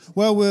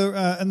Well, we're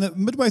in the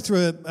midway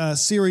through a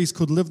series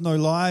called Live No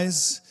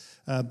Lies,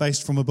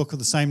 based from a book of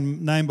the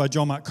same name by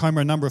John Mark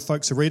Comer. A number of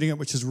folks are reading it,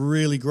 which is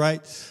really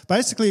great.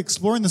 Basically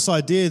exploring this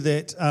idea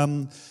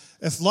that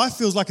if life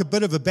feels like a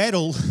bit of a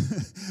battle,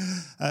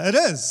 it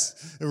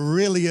is. It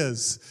really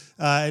is.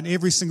 And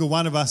every single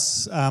one of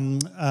us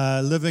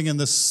living in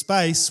this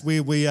space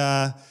where we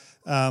are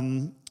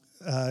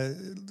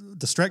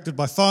distracted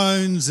by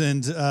phones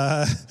and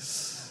that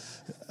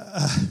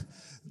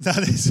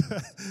is...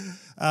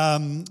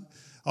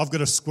 I've got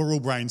a squirrel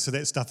brain, so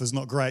that stuff is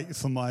not great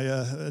for my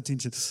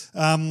attention.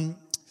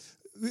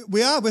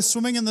 We're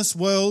swimming in this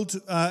world,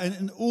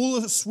 and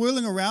all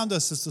swirling around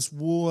us is this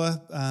war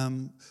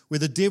where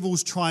the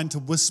devil's trying to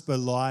whisper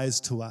lies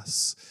to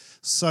us.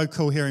 So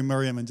cool hearing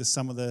Miriam and just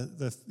some of the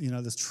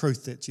this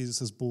truth that Jesus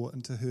has brought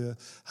into her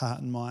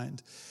heart and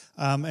mind.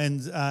 And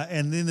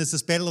then there's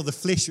this battle of the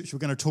flesh, which we're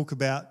going to talk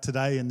about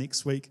today and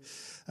next week.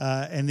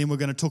 And then we're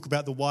going to talk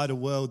about the wider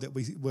world that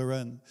we're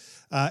in.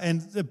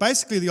 And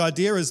basically the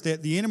idea is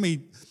that the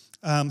enemy,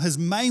 his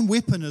main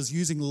weapon is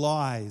using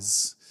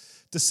lies,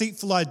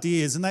 deceitful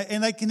ideas,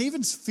 and they can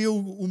even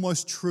feel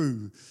almost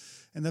true,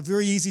 and they're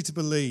very easy to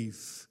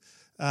believe.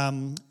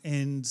 And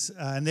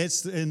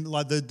that's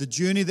like the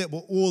journey that we're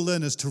all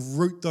in is to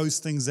root those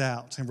things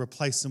out and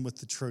replace them with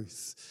the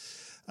truth.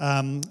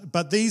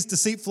 But these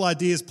deceitful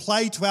ideas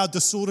play to our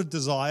disordered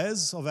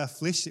desires of our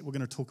flesh that we're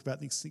going to talk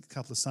about next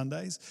couple of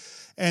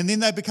Sundays. And then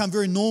they become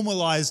very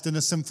normalized in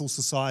a sinful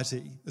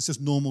society. It's just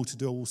normal to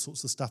do all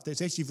sorts of stuff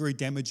that's actually very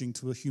damaging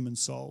to a human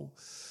soul.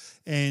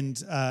 And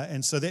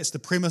so that's the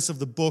premise of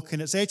the book.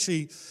 And it's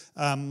actually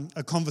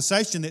a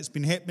conversation that's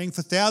been happening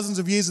for thousands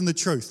of years in the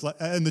church.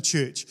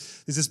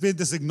 There's been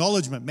this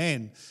acknowledgement,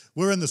 man,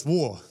 we're in this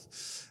war.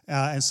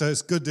 And so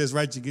it's good as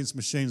Rage Against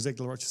Machines, Zach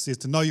LaRoche says,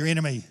 to know your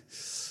enemy.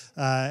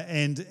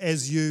 And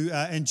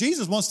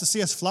Jesus wants to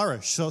see us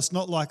flourish. So it's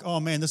not like, oh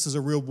man, this is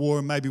a real war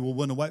and maybe we'll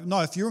win away. No,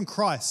 if you're in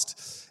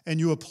Christ and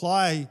you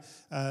apply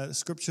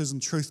scriptures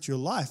and truth to your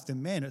life,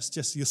 then man, it's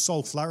just your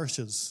soul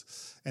flourishes.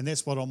 And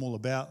that's what I'm all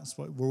about. That's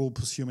what we're all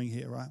pursuing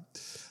here, right?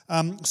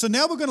 So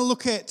now we're going to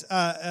look at,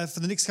 for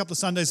the next couple of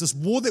Sundays, this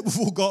war that we've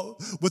all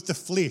got with the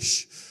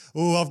flesh.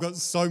 Oh, I've got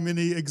so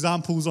many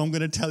examples I'm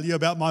going to tell you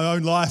about my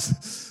own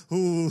life.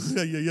 Oh,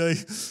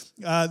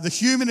 the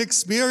human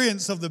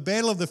experience of the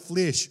battle of the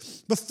flesh.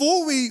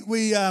 Before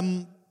we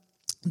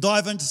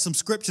dive into some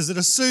scriptures that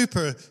are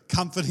super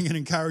comforting and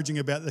encouraging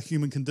about the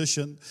human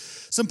condition,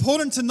 it's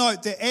important to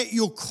note that at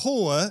your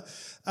core,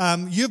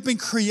 you've been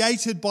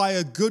created by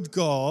a good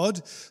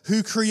God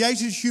who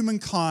created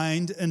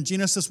humankind in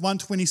Genesis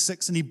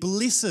 1:26, and he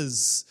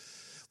blesses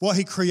what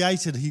he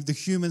created, the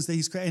humans that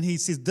he's created, and he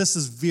says, this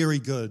is very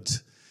good.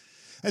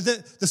 And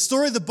the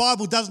story of the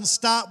Bible doesn't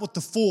start with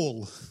the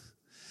fall.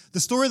 The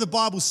story of the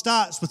Bible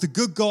starts with a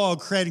good God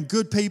creating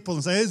good people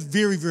and saying, it's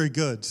very, very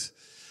good.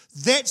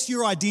 That's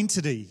your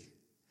identity.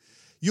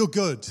 You're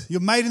good. You're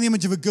made in the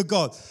image of a good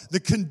God. The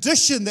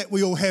condition that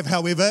we all have,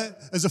 however,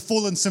 is a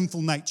fallen,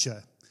 sinful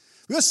nature.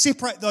 We've got to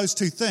separate those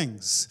two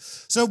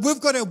things. So we've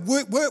got to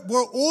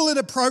we're all in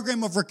a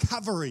program of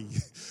recovery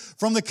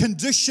from the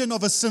condition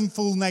of a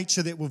sinful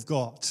nature that we've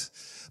got.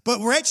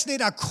 But we're actually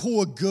at our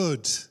core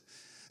good.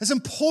 It's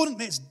important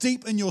that's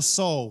deep in your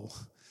soul.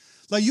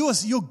 Like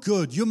you're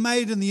good. You're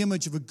made in the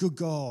image of a good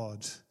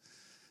God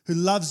who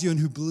loves you and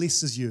who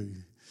blesses you.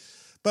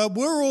 But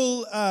we're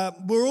all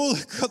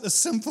got this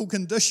sinful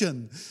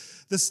condition,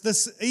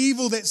 this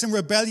evil that's in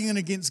rebellion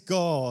against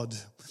God.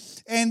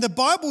 And the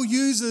Bible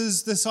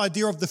uses this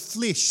idea of the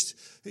flesh.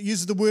 It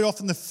uses the word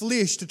often the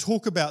flesh to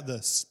talk about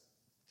this.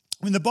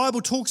 When the Bible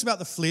talks about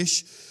the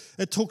flesh,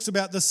 it talks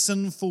about the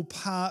sinful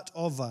part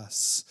of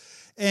us.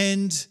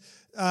 And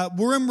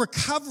we're in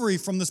recovery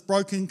from this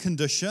broken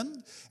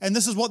condition. And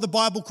this is what the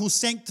Bible calls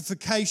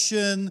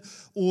sanctification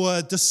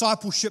or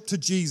discipleship to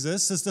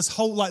Jesus. Is this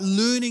whole like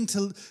learning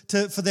to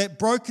for that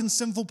broken,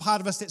 sinful part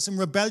of us that's in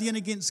rebellion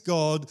against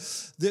God,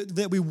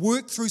 that we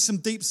work through some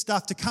deep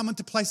stuff to come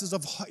into places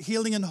of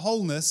healing and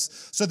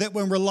wholeness so that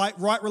we're in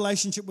right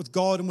relationship with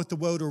God and with the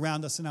world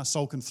around us and our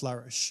soul can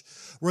flourish.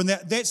 We're in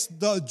that's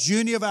the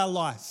journey of our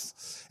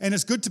life. And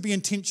it's good to be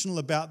intentional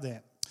about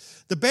that.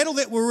 The battle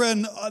that we're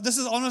in, this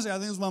is honestly, I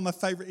think it's one of my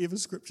favorite ever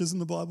scriptures in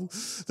the Bible.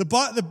 The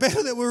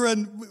battle that we're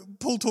in,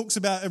 Paul talks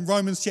about in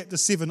Romans chapter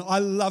 7. I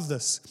love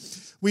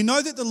this. We know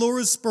that the law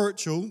is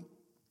spiritual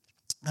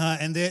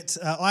and that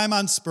I am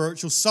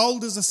unspiritual,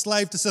 sold as a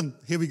slave to sin.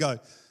 Here we go.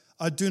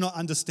 I do not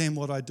understand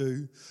what I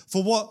do.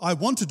 For what I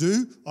want to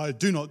do, I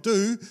do not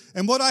do.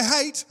 And what I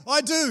hate,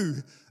 I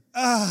do.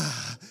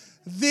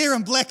 There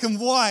in black and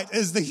white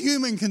is the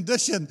human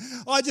condition.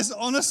 I just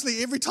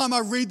honestly, every time I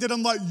read that,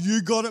 I'm like,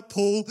 you got it,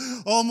 Paul.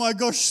 Oh my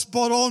gosh,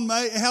 spot on,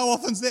 mate. How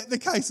often is that the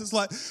case? It's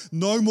like,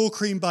 no more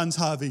cream buns,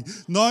 Harvey.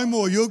 No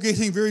more. You're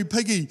getting very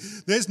piggy.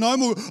 There's no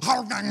more.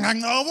 Oh,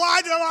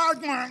 why do I?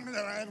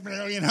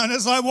 And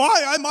it's like,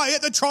 why am I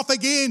at the trough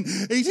again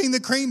eating the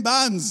cream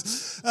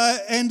buns?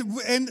 And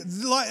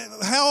like,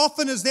 how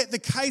often is that the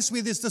case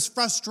where there's this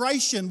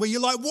frustration where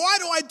you're like, why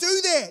do I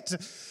do that?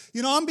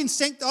 You know, I've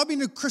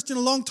been a Christian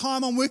a long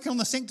time. I'm working on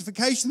the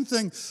sanctification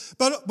thing.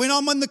 But when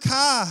I'm in the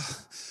car,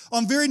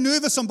 I'm very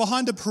nervous. I'm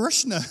behind a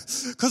parishioner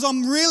because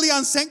I'm really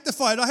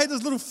unsanctified. I had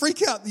this little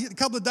freak out a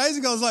couple of days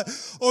ago. I was like,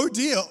 oh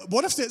dear,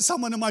 what if that's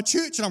someone in my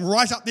church and I'm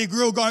right up their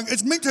grill going,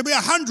 it's meant to be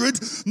 100,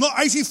 not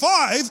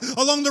 85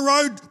 along the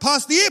road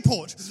past the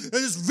airport. It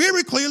is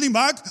very clearly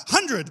marked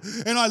 100.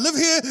 And I live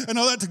here and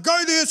I like to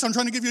go there, so I'm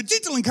trying to give you a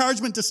gentle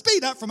encouragement to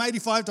speed up from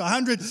 85 to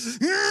 100.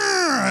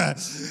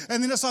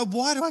 And then it's like,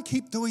 why do I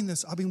keep doing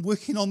this? I've been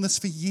working on this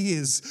for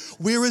years.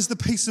 Where is the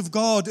peace of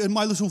God in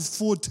my little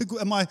Ford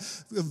Tiguan, my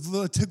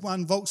Tiguan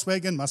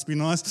Volkswagen? Must be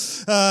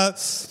nice.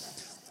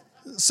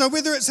 So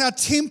whether it's our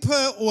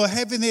temper or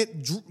having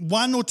that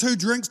one or two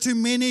drinks too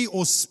many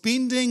or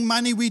spending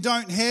money we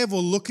don't have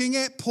or looking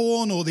at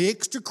porn or the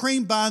extra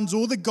cream buns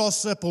or the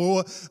gossip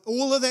or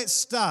all of that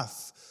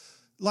stuff.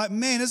 Like,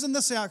 man, isn't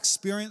this our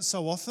experience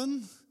so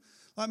often?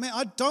 Like, man,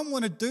 I don't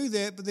want to do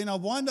that, but then I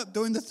wind up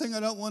doing the thing I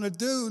don't want to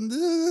do.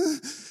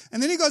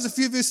 And then he goes a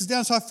few verses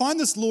down. So I find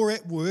this law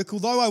at work.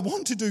 Although I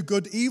want to do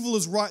good, evil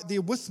is right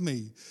there with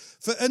me.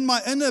 For in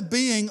my inner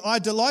being, I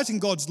delight in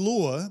God's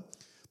law.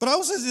 But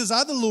also there's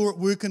other law at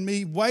work in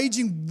me,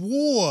 waging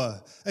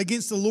war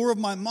against the law of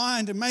my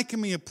mind and making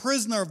me a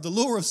prisoner of the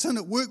law of sin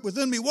at work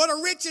within me. What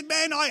a wretched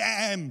man I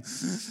am.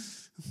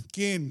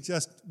 Again,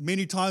 just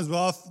many times where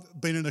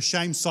I've been in a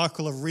shame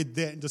cycle, I've read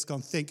that and just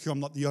gone, thank you, I'm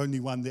not the only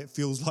one that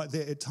feels like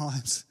that at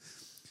times.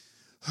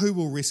 Who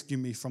will rescue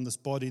me from this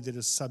body that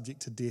is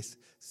subject to death?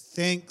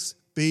 Thanks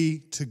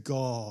be to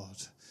God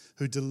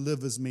who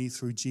delivers me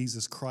through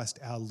Jesus Christ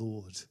our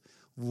Lord.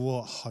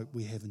 What hope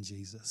we have in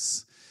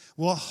Jesus.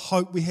 What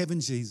hope we have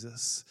in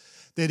Jesus.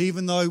 That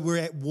even though we're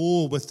at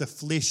war with the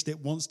flesh that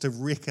wants to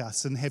wreck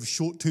us and have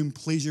short-term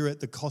pleasure at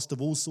the cost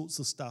of all sorts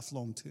of stuff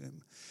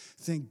long-term,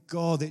 thank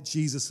God that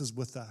Jesus is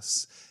with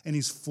us and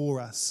he's for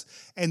us.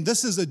 And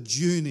this is a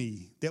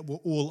journey that we're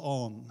all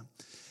on.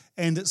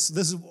 And I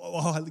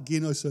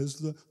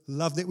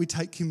love that we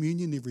take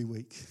communion every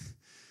week.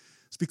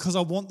 It's because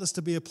I want this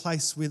to be a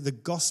place where the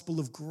gospel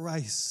of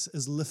grace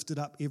is lifted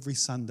up every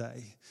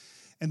Sunday.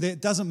 And that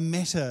it doesn't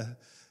matter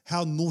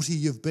how naughty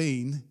you've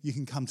been, you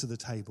can come to the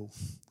table.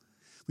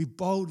 We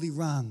boldly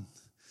run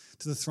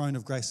to the throne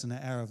of grace in our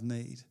hour of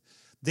need.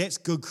 That's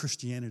good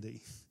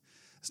Christianity.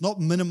 It's not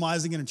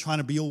minimizing it and trying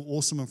to be all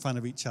awesome in front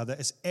of each other.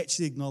 It's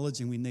actually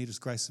acknowledging we need his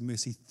grace and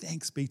mercy.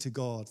 Thanks be to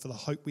God for the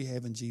hope we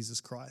have in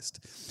Jesus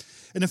Christ.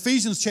 In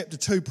Ephesians chapter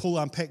 2, Paul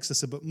unpacks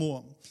this a bit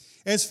more.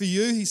 As for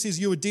you, he says,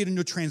 you were dead in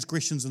your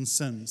transgressions and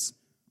sins,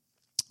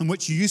 in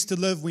which you used to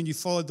live when you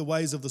followed the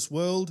ways of this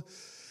world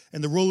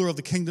and the ruler of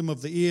the kingdom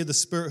of the air, the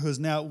spirit who is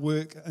now at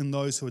work in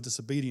those who are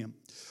disobedient.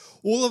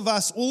 All of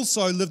us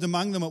also lived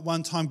among them at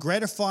one time,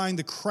 gratifying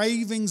the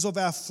cravings of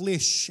our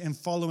flesh and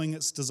following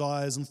its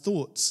desires and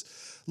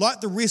thoughts. Like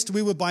the rest,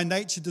 we were by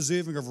nature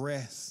deserving of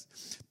wrath.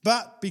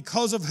 But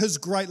because of his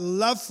great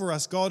love for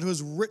us, God, who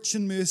is rich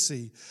in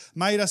mercy,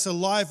 made us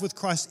alive with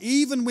Christ.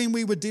 Even when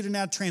we were dead in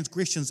our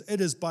transgressions, it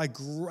is by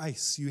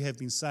grace you have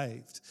been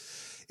saved.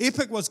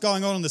 Epic what's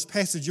going on in this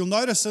passage. You'll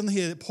notice in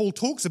here that Paul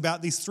talks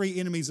about these three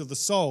enemies of the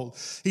soul.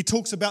 He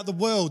talks about the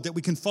world, that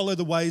we can follow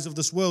the ways of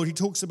this world. He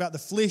talks about the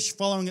flesh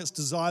following its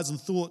desires and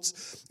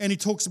thoughts. And he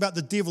talks about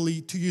the devil.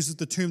 He uses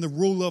the term the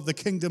ruler of the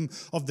kingdom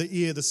of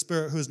the air, the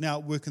spirit who is now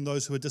at work in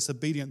those who are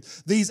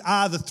disobedient. These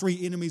are the three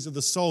enemies of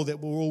the soul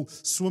that we're all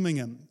swimming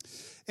in.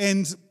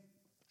 And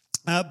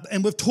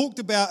we've talked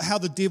about how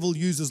the devil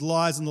uses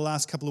lies in the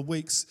last couple of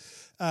weeks.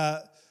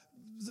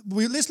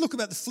 Let's look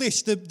about the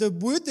flesh. The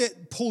word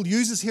that Paul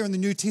uses here in the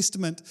New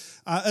Testament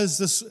is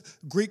this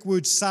Greek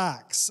word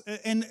sarx.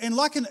 And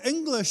like in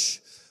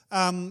English,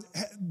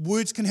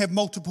 words can have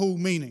multiple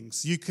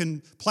meanings. You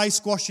can play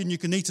squash and you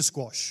can eat a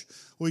squash,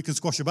 or you can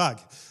squash a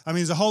bug. I mean,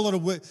 there's a whole lot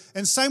of word.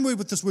 And same word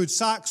with this word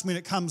sarx when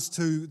it comes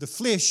to the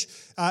flesh.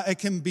 It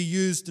can be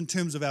used in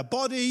terms of our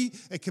body.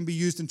 It can be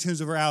used in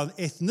terms of our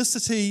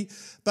ethnicity.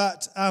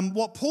 But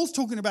what Paul's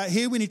talking about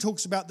here when he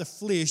talks about the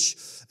flesh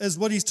is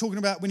what he's talking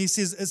about when he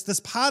says it's this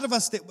part of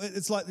us that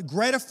it's like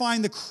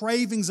gratifying the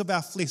cravings of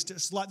our flesh.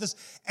 It's like this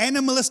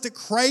animalistic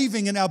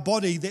craving in our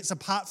body that's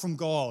apart from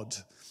God.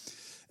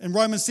 In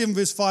Romans 7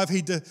 verse 5,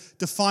 he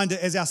defined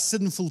it as our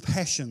sinful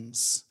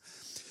passions.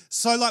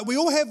 So like we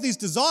all have these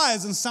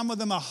desires, and some of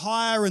them are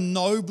higher and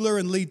nobler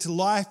and lead to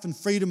life and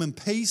freedom and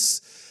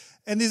peace.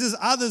 And there's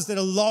others that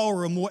are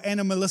lower and more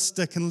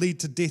animalistic and lead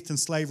to death and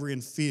slavery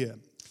and fear.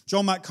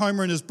 John Mark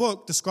Comer in his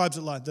book describes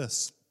it like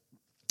this.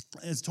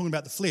 It's talking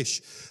about the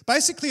flesh.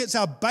 Basically, it's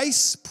our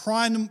base,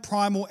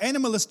 primal,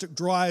 animalistic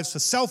drives for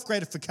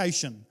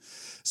self-gratification,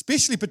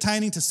 especially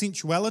pertaining to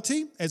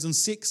sensuality, as in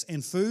sex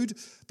and food,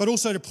 but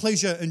also to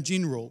pleasure in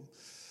general,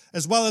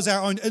 as well as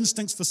our own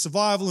instincts for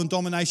survival and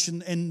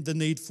domination and the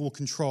need for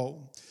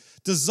control.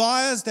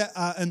 Desires that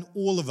are in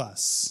all of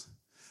us.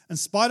 In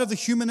spite of the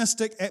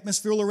humanistic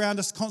atmosphere all around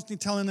us constantly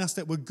telling us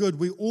that we're good,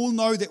 we all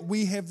know that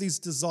we have these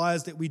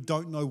desires that we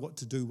don't know what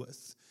to do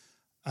with.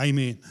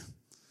 Amen.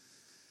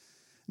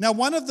 Now,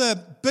 one of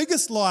the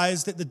biggest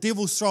lies that the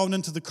devil's thrown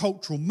into the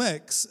cultural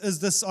mix is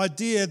this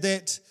idea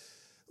that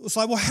it's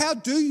like, well, how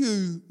do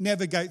you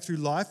navigate through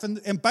life?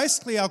 And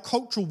basically our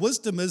cultural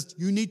wisdom is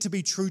you need to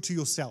be true to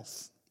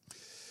yourself.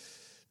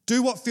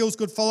 Do what feels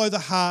good, follow the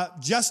heart,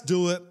 just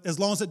do it. As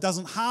long as it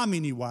doesn't harm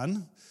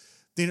anyone,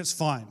 then it's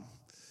fine.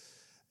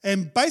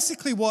 And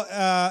basically what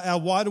our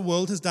wider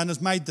world has done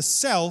is made the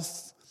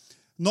self,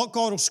 not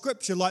God or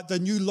Scripture, like the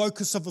new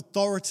locus of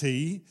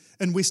authority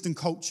in Western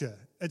culture.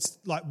 It's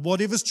like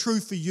whatever's true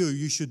for you,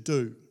 you should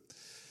do.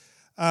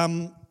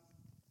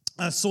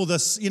 I saw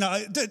this,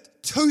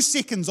 2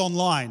 seconds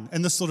online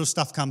and this sort of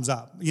stuff comes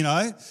up,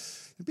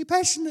 Be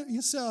passionate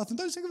yourself and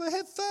don't think about it,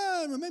 have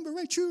fun. Remember,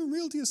 be true and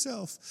real to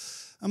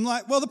yourself. I'm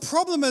like, well, the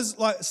problem is,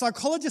 like,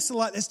 psychologists are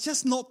like, it's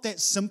just not that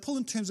simple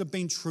in terms of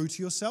being true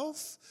to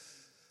yourself.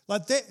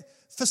 Like that,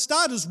 for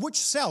starters, which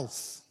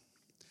self?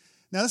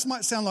 Now, this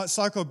might sound like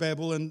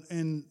psychobabble,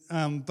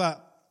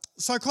 but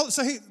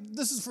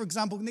this is, for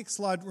example, next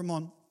slide,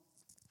 Ramon.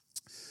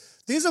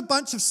 There's a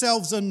bunch of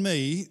selves in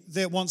me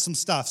that want some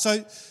stuff.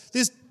 So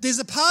there's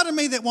a part of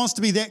me that wants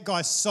to be that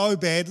guy so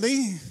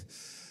badly,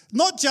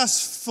 not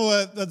just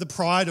for the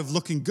pride of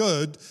looking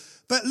good,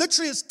 but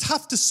literally it's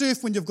tough to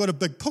surf when you've got a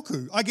big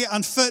puku. I get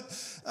unfit,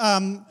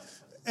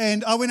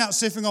 and I went out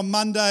surfing on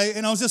Monday,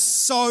 and I was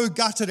just so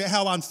gutted at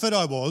how unfit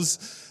I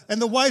was, and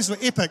the waves were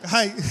epic.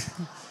 Hey,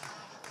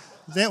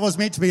 that was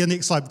meant to be a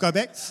next slide. Go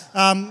back.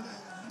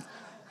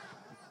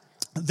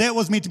 That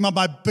was meant to be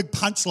my big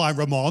punchline,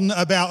 Ramon,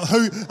 about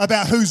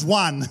who's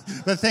won.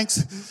 But thanks.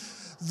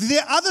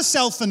 The other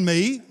self in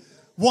me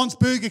wants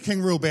Burger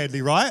King real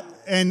badly, right?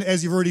 And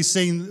as you've already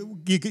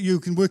seen, you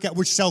can work out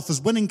which self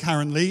is winning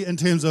currently in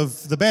terms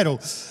of the battle.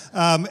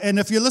 And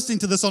if you're listening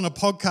to this on a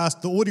podcast,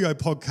 the audio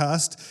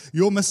podcast,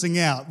 you're missing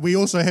out. We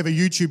also have a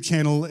YouTube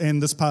channel,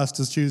 and this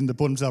pastor's choosing to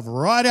put himself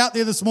right out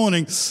there this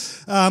morning.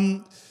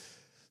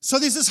 So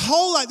there's this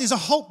whole, it's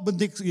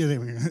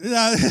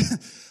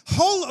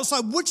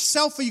like, which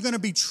self are you going to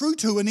be true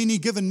to in any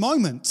given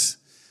moment?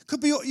 Could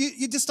be,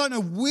 you just don't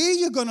know where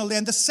you're going to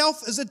land. The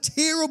self is a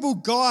terrible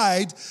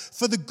guide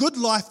for the good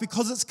life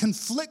because it's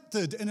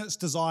conflicted in its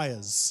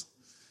desires.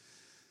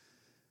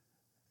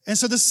 And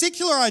so the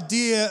secular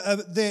idea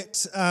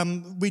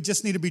that we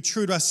just need to be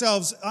true to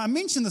ourselves, I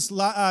mentioned this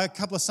a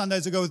couple of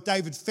Sundays ago with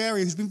David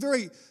Farrier, who's been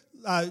very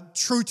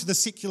true to the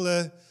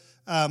secular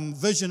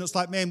vision. It's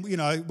like, man,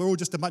 we're all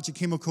just a bunch of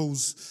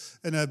chemicals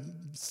in a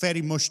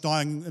fatty mush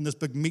dying in this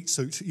big meat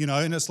suit,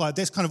 and it's like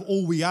that's kind of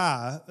all we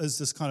are, is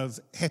this kind of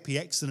happy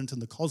accident in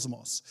the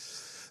cosmos.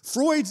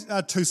 Freud,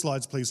 2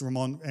 slides please,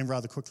 Ramon, and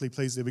rather quickly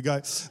please, there we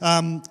go.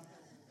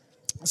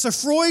 So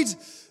Freud,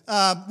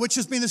 which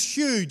has been this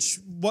huge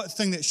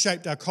thing that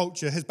shaped our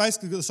culture, has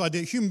basically got this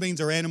idea human beings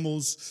are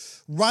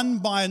animals run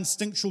by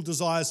instinctual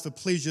desires for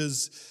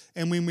pleasures,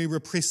 and when we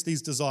repress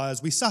these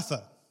desires, we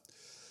suffer.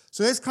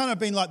 So that's kind of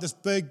been like this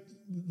big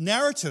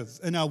narrative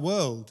in our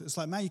world. It's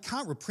like, man, you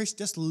can't repress,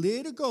 just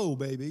let it go,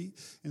 baby,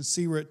 and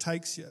see where it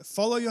takes you.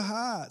 Follow your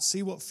heart,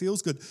 see what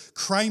feels good.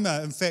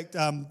 Kramer, in fact,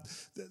 in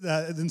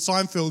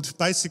Seinfeld,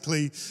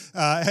 basically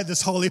had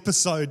this whole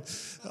episode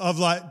of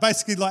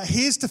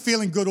here's to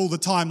feeling good all the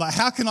time. Like,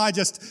 how can I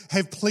just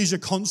have pleasure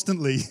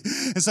constantly?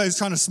 And so he's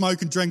trying to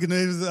smoke and drink, and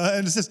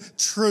it's just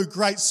true,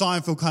 great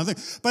Seinfeld kind of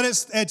thing. But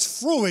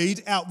it's Freud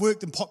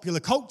outworked in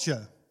popular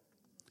culture.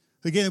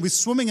 Again, we're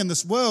swimming in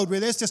this world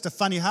where that's just a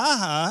funny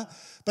ha-ha,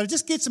 but it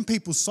just gets in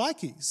people's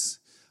psyches.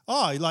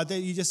 Oh, like that,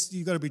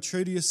 you got to be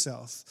true to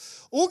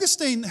yourself.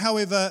 Augustine,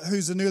 however,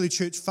 who's an early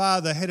church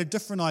father, had a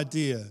different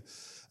idea.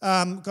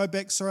 Go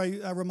back,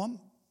 sorry, Ramon.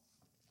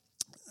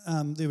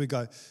 There we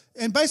go.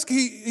 And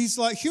basically, he's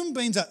like, human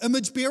beings are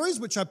image bearers,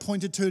 which I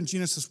pointed to in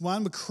Genesis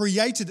 1. We're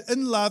created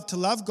in love to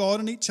love God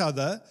and each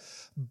other,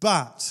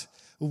 but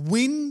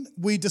when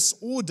we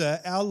disorder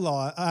our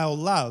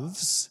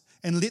loves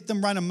and let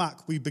them run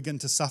amok, we begin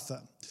to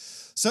suffer.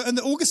 So in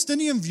the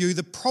Augustinian view,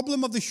 the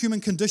problem of the human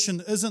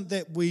condition isn't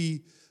that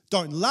we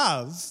don't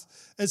love,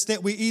 it's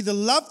that we either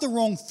love the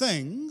wrong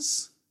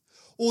things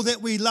or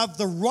that we love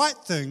the right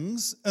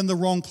things in the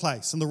wrong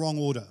place, in the wrong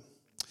order.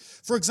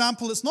 For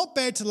example, it's not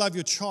bad to love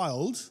your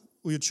child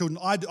or your children.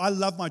 I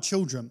love my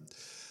children.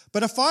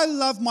 But if I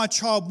love my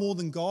child more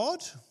than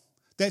God,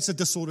 that's a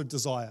disordered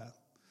desire.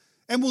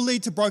 And will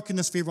lead to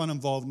brokenness for everyone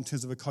involved in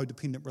terms of a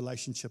codependent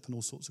relationship and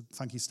all sorts of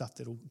funky stuff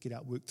that'll get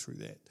outworked through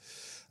that.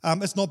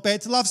 It's not bad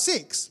to love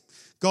sex.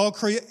 God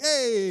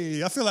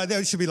I feel like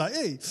that should be like,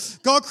 hey.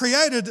 God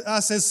created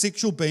us as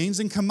sexual beings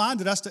and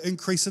commanded us to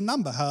increase in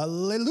number.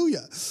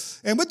 Hallelujah.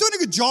 And we're doing a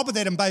good job of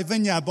that in Bay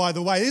Vineyard, by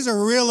the way. There's a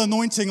real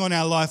anointing on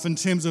our life in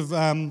terms of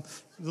the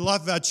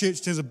life of our church,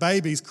 in terms of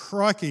babies.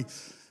 Crikey.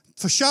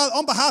 For Charlotte,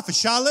 on behalf of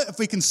Charlotte, if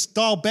we can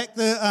dial back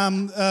the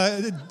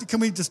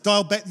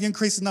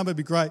increase in number? It'd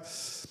be great.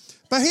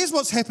 But here's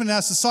what's happened in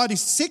our society.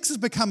 Sex has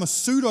become a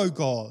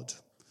pseudo-God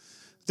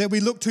that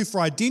we look to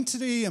for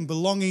identity and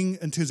belonging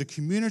in terms of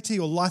community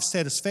or life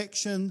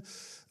satisfaction.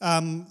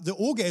 The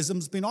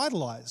orgasm's been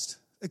idolized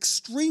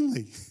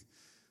extremely.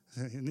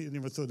 I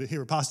never thought I'd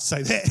hear a pastor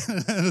say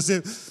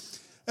that.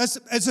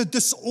 It's a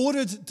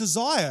disordered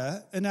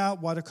desire in our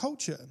wider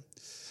culture.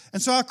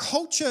 And so our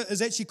culture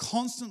is actually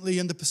constantly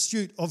in the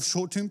pursuit of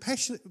short-term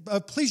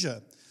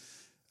pleasure.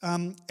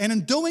 And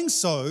in doing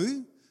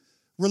so,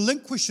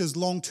 relinquishes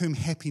long-term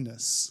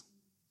happiness.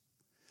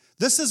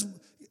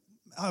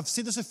 I've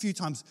said this a few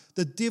times,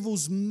 the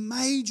devil's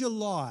major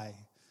lie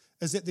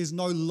is that there's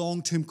no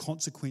long-term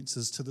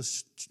consequences to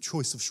the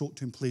choice of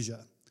short-term pleasure.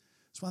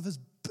 It's one of his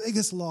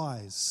biggest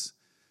lies.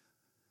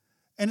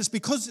 And it's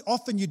because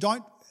often you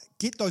don't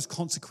get those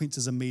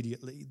consequences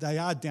immediately. They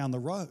are down the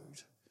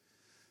road.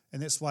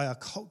 And that's why our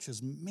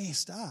culture's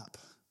messed up.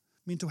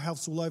 Mental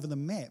health's all over the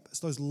map. It's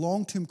those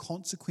long-term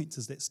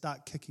consequences that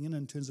start kicking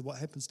in terms of what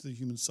happens to the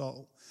human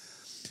soul.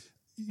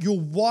 You're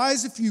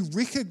wise if you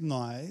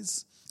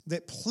recognize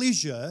that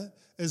pleasure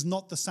is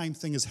not the same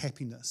thing as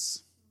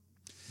happiness.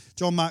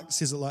 John Mark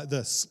says it like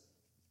this: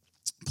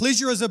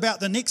 pleasure is about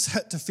the next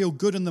hit to feel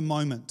good in the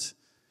moment.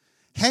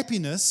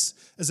 Happiness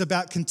is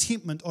about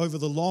contentment over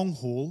the long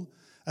haul,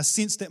 a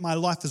sense that my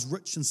life is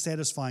rich and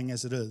satisfying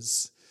as it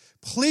is.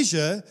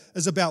 Pleasure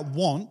is about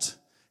want.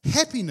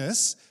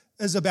 Happiness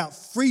is about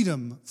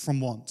freedom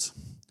from want.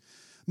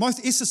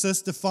 Most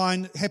ethicists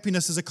define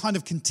happiness as a kind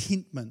of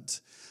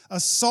contentment, a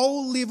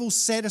soul-level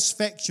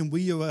satisfaction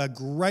where you are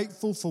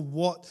grateful for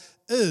what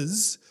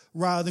is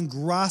rather than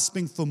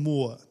grasping for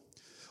more,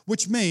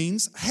 which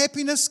means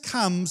happiness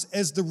comes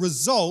as the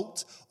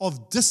result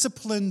of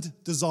disciplined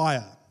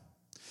desire.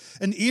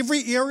 In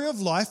every area of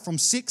life, from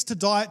sex to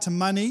diet to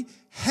money,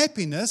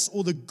 happiness,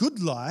 or the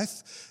good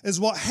life, is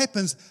what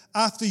happens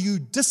after you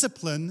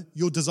discipline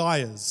your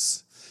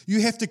desires.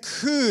 You have to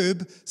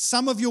curb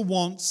some of your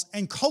wants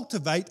and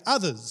cultivate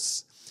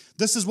others.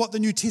 This is what the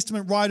New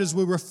Testament writers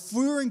were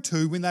referring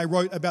to when they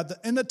wrote about the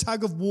inner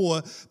tug of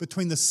war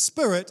between the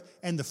spirit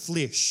and the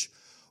flesh.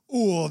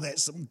 Oh,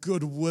 that's some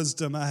good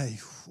wisdom, eh?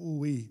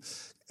 Ooh-wee.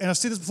 And I've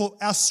said this before,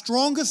 our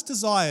strongest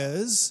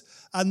desires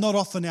are not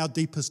often our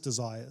deepest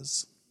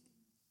desires.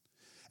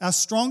 Our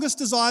strongest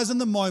desires in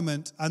the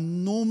moment are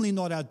normally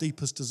not our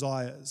deepest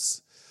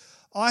desires.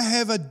 I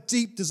have a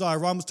deep desire,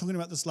 Ryan was talking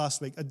about this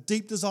last week, a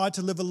deep desire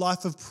to live a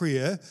life of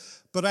prayer,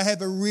 but I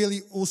have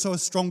also a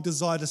strong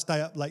desire to stay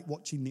up late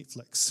watching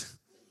Netflix.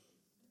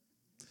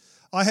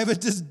 I have a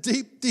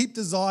deep, deep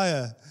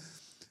desire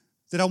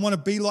that I want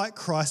to be like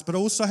Christ, but I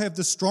also have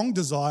the strong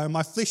desire in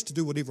my flesh to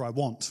do whatever I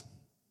want.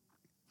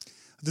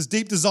 This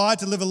deep desire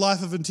to live a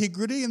life of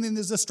integrity, and then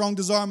there's a strong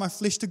desire in my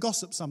flesh to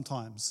gossip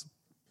sometimes.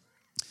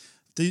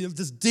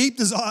 This deep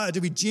desire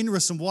to be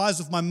generous and wise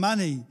with my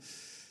money,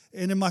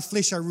 and in my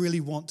flesh I really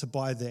want to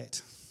buy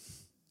that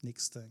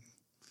next thing.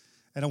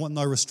 And I want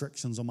no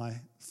restrictions on my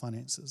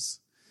finances.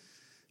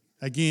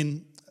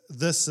 Again,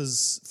 this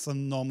is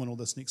phenomenal,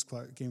 this next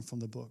quote, again from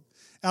the book.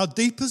 Our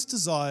deepest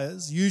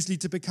desires, usually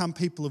to become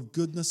people of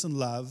goodness and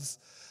love,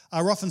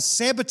 are often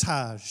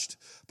sabotaged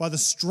by the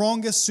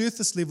strongest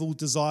surface level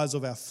desires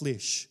of our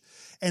flesh.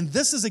 And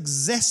this is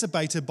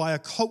exacerbated by a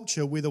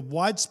culture where the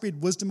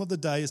widespread wisdom of the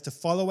day is to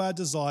follow our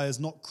desires,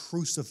 not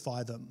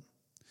crucify them.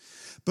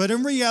 But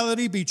in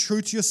reality, be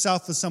true to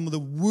yourself is some of the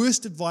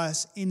worst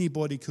advice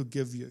anybody could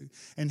give you.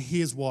 And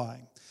here's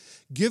why.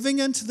 Giving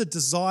in to the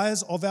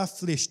desires of our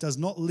flesh does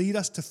not lead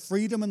us to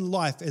freedom and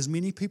life, as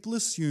many people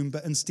assume,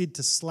 but instead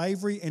to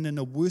slavery and, in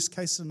a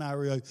worst-case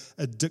scenario,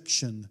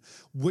 addiction,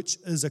 which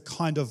is a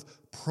kind of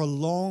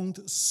prolonged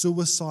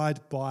suicide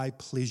by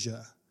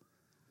pleasure.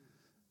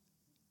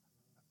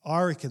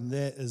 I reckon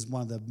that is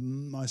one of the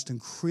most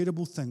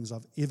incredible things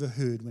I've ever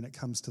heard when it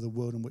comes to the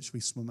world in which we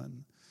swim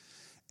in.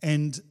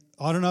 And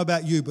I don't know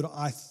about you, but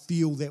I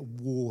feel that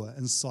war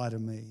inside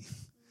of me,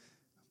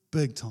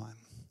 big time.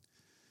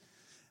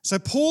 So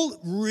Paul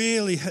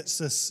really hits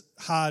this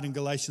hard in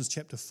Galatians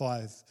chapter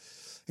 5.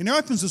 And he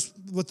opens this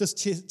with this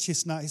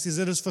chestnut. He says,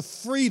 it is for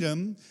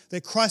freedom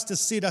that Christ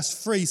has set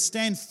us free.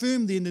 Stand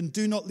firm then and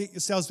do not let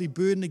yourselves be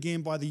burdened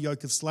again by the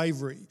yoke of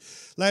slavery.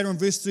 Later in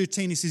verse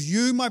 13 he says,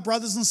 you, my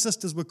brothers and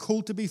sisters, were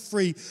called to be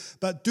free,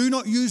 but do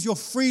not use your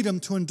freedom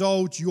to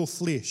indulge your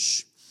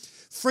flesh.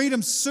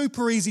 Freedom's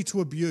super easy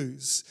to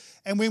abuse.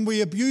 And when we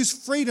abuse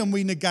freedom,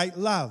 we negate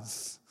love.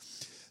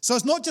 So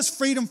it's not just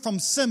freedom from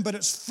sin, but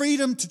it's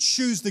freedom to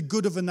choose the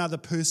good of another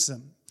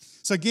person.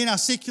 So again, our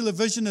secular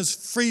vision is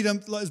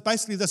freedom, is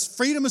basically this.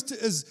 Freedom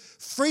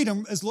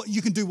is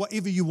you can do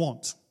whatever you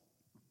want.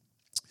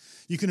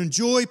 You can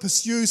enjoy,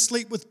 pursue,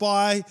 sleep with,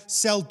 buy,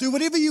 sell, do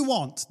whatever you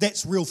want.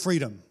 That's real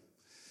freedom.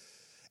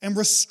 And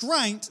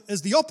restraint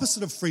is the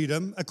opposite of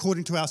freedom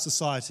according to our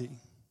society.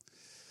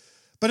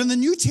 But in the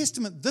New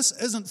Testament, this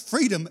isn't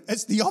freedom,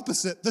 it's the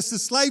opposite. This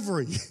is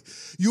slavery.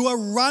 You are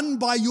run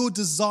by your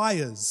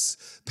desires.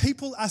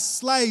 People are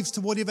slaves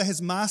to whatever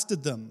has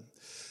mastered them.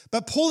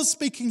 But Paul is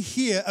speaking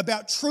here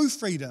about true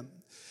freedom.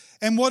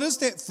 And what is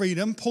that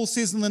freedom? Paul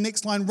says in the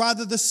next line,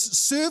 rather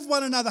serve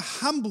one another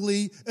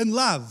humbly in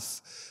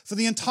love. For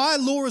the entire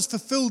law is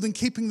fulfilled in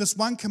keeping this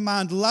one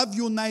command, love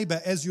your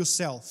neighbor as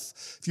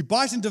yourself. If you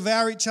bite and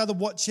devour each other,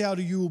 watch out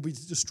or you will be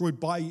destroyed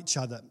by each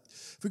other.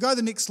 If we go to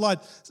the next slide,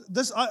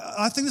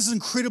 I think this is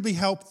incredibly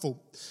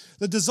helpful.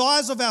 The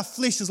desires of our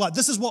flesh is like,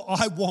 this is what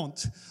I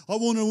want. I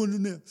want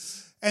to.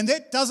 And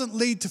that doesn't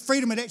lead to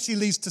freedom, it actually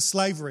leads to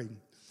slavery.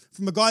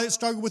 From a guy that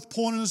struggled with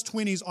porn in his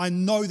 20s, I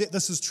know that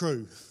this is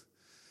true.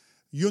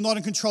 You're not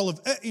in control of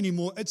it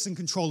anymore, it's in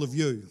control of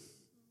you.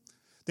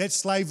 That's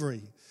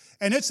slavery.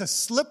 And it's a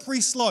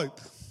slippery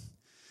slope.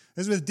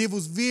 That's where the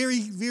devil's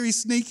very, very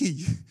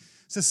sneaky.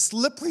 It's a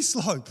slippery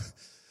slope.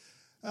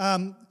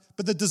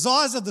 But the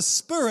desires of the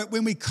Spirit,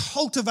 when we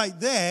cultivate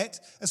that,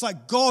 it's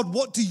like, God,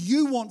 what do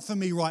you want for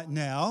me right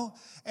now?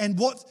 And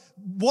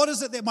what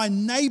is it that my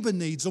neighbor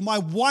needs, or my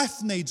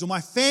wife needs, or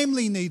my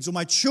family needs, or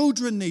my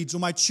children needs, or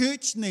my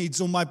church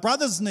needs, or my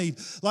brothers need?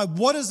 Like,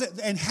 what is it,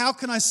 and how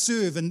can I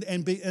serve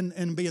and be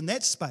in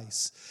that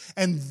space?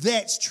 And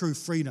that's true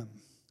freedom.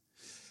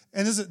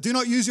 And do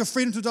not use your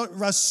freedom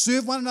to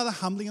serve one another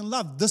humbly in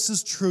love. This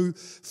is true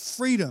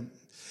freedom.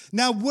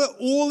 Now, we're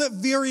all at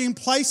varying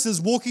places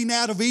walking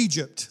out of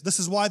Egypt. This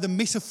is why the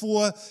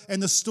metaphor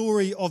and the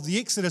story of the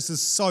Exodus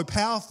is so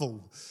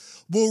powerful.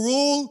 We're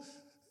all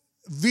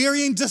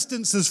varying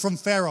distances from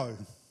Pharaoh.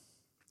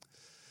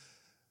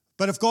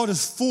 But if God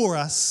is for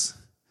us,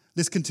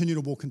 let's continue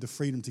to walk into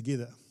freedom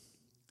together.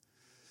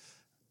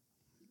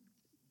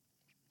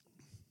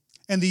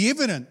 And the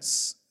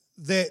evidence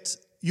that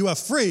you are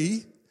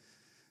free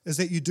is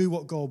that you do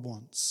what God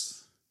wants.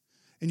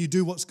 And you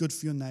do what's good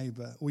for your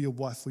neighbor or your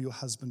wife or your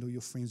husband or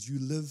your friends. You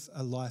live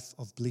a life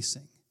of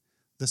blessing.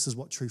 This is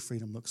what true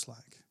freedom looks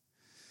like.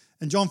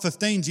 In John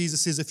 15,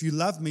 Jesus says, if you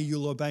love me,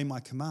 you'll obey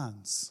my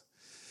commands.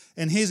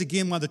 And here's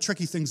again one of the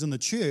tricky things in the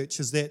church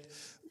is that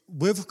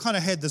we've kind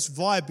of had this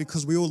vibe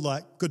because we all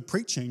like good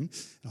preaching.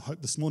 I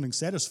hope this morning's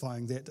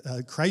satisfying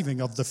that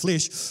craving of the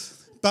flesh.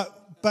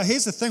 But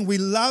here's the thing, we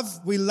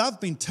love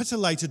being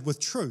titillated with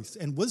truth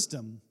and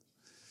wisdom.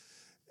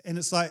 And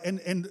it's like,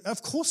 and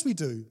of course we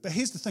do. But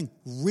here's the thing,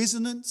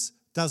 resonance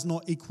does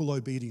not equal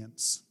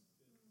obedience.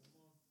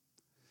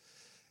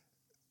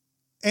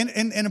 And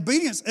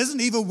obedience isn't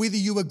even whether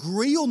you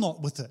agree or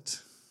not with it.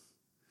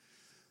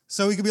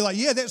 So we could be like,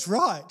 yeah, that's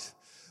right.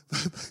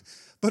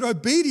 But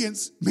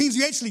obedience means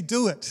you actually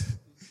do it.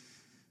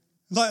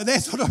 Like,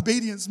 that's what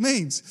obedience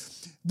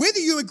means. Whether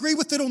you agree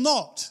with it or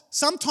not.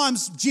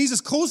 Sometimes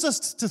Jesus calls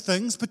us to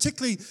things,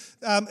 particularly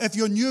if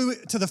you're new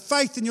to the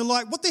faith and you're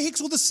like, what the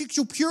heck's all the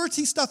sexual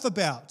purity stuff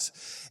about?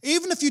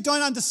 Even if you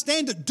don't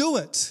understand it, do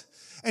it.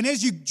 And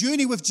as you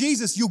journey with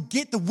Jesus, you'll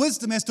get the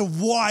wisdom as to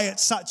why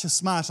it's such a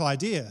smart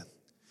idea.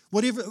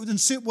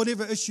 Insert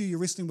whatever issue you're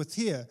wrestling with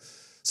here.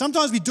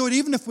 Sometimes we do it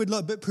even if we're a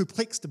little bit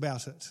perplexed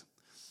about it.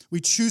 We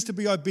choose to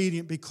be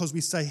obedient because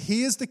we say,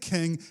 He is the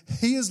King,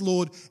 He is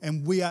Lord,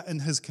 and we are in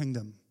His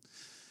kingdom.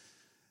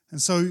 And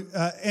so,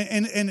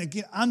 and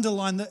again,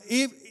 underline that.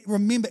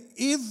 Remember,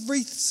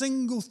 every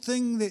single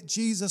thing that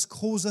Jesus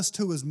calls us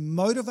to is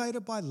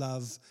motivated by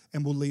love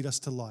and will lead us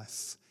to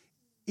life.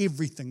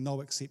 Everything,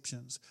 no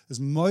exceptions, is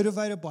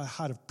motivated by a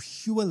heart of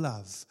pure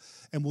love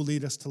and will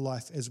lead us to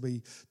life as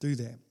we do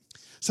that.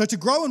 So to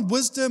grow in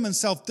wisdom and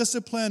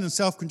self-discipline and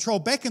self-control,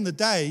 back in the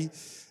day,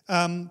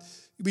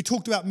 we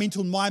talked about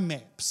mental mind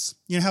maps.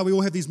 You know how we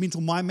all have these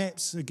mental mind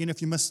maps? Again,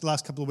 if you missed the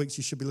last couple of weeks,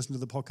 you should be listening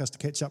to the podcast to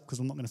catch up because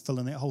I'm not going to fill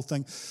in that whole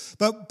thing.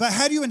 But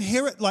how do you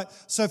inherit?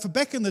 So for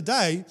back in the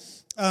day,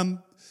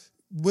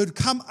 would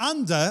come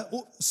under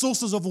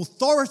sources of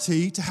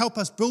authority to help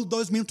us build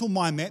those mental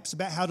mind maps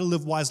about how to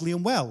live wisely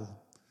and well.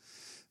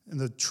 In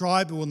the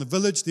tribe or in the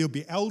village, there'll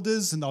be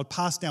elders and they'll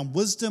pass down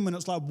wisdom. And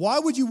it's like, why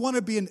would you want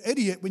to be an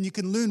idiot when you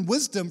can learn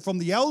wisdom from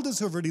the elders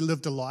who have already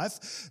lived a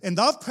life? And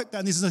they've picked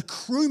up, there's an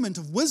accruement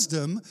of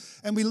wisdom,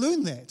 and we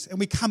learn that. And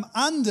we come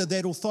under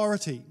that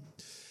authority.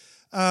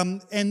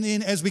 And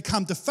then as we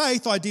come to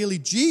faith, ideally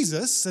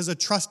Jesus as a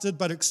trusted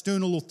but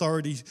external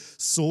authority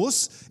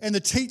source, and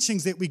the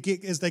teachings that we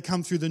get as they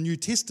come through the New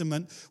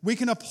Testament, we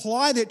can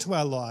apply that to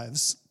our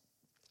lives.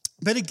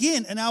 But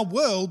again, in our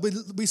world,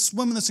 we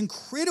swim in this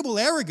incredible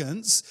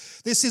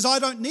arrogance that says, I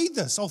don't need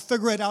this, I'll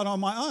figure it out on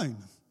my own.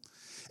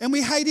 And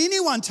we hate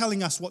anyone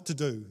telling us what to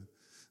do.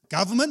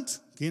 Government,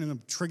 again, I'm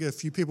going to trigger a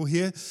few people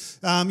here,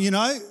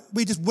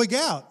 we just wig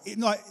out.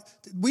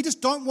 We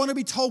just don't want to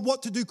be told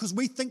what to do because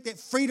we think that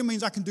freedom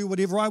means I can do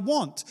whatever I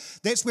want.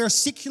 That's where a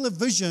secular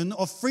vision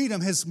of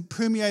freedom has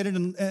permeated,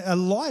 and a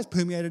lie has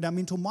permeated our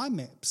mental mind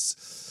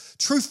maps.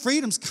 True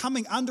freedom's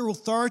coming under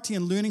authority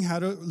and learning how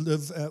to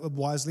live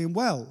wisely and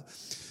well.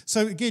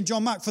 So again,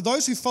 John Mark, for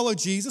those who follow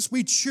Jesus,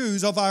 we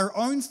choose of our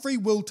own free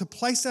will to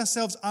place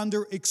ourselves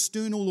under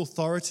external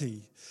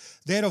authority,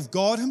 that of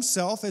God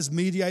Himself as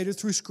mediated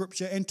through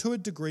Scripture and to a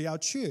degree our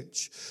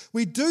church.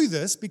 We do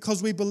this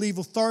because we believe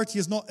authority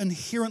is not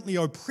inherently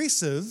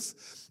oppressive,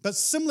 but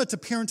similar to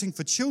parenting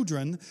for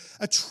children,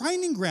 a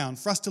training ground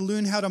for us to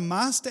learn how to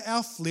master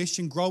our flesh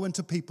and grow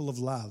into people of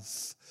love.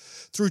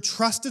 Through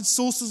trusted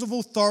sources of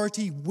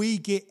authority, we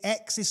get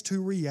access to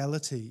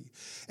reality.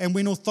 And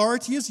when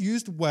authority is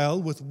used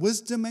well with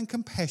wisdom and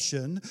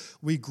compassion,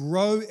 we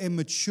grow and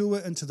mature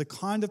into the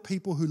kind of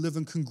people who live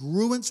in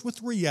congruence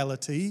with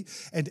reality.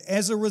 And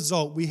as a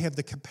result, we have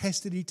the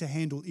capacity to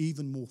handle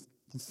even more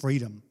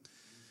freedom.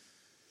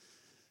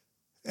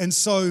 And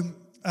so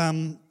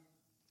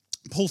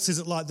Paul says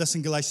it like this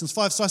in Galatians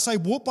 5. So I say,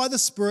 walk by the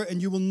Spirit, and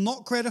you will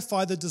not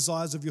gratify the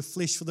desires of your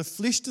flesh. For the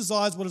flesh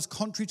desires what is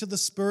contrary to the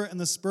Spirit, and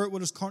the Spirit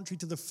what is contrary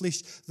to the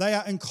flesh. They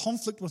are in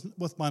conflict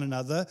with one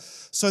another,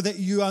 so that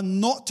you are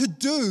not to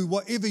do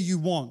whatever you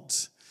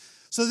want.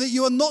 So that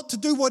you are not to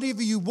do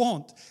whatever you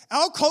want.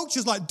 Our culture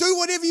is like, do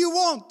whatever you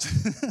want.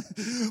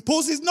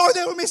 Paul says, no,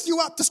 that will mess you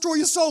up, destroy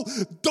your soul.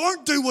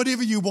 Don't do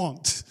whatever you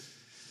want.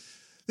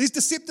 These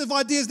deceptive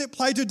ideas that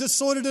play to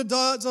disordered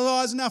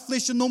desires in our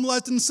flesh are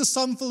normalized in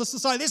some full of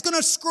society. That's going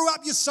to screw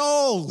up your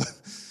soul.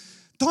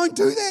 Don't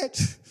do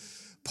that.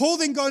 Paul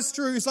then goes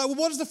through, he's like, well,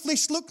 what does the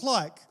flesh look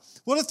like?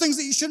 What are things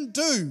that you shouldn't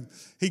do?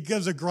 He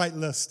gives a great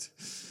list.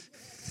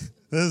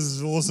 This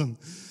is awesome.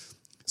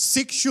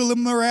 Sexual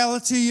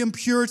immorality,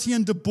 impurity,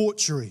 and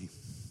debauchery.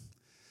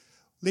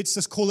 Let's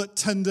just call it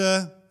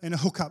Tinder and a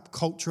hookup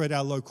culture at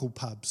our local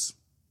pubs.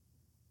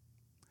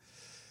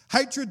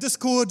 Hatred,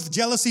 discord,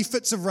 jealousy,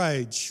 fits of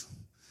rage.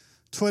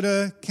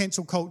 Twitter,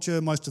 cancel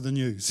culture, most of the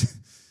news.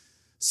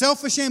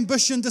 Selfish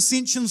ambition,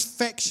 dissensions,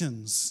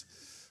 factions.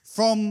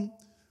 From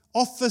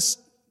office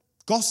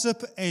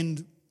gossip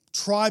and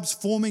tribes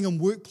forming in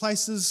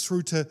workplaces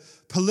through to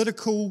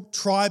political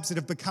tribes that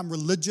have become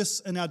religious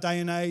in our day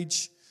and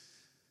age.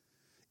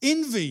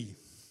 Envy.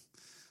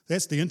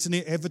 That's the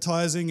internet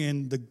advertising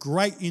and the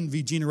great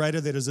envy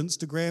generator that is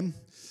Instagram.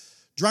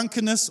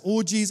 Drunkenness,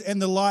 orgies,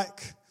 and the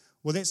like.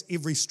 Well, that's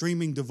every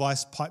streaming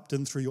device piped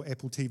in through your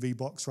Apple TV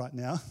box right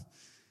now.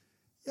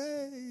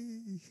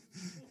 Yay!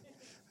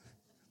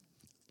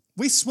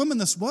 We swim in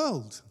this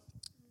world.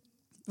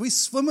 We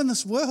swim in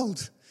this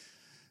world.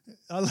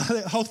 I love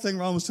that whole thing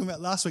Ryan was talking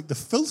about last week, the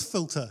filth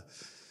filter.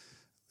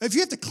 If you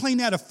have to clean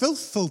out a filth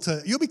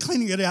filter, you'll be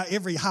cleaning it out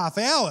every half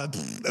hour.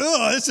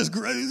 Oh, it's just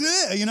great.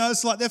 Yeah, you know,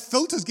 it's like that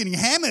filter's getting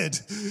hammered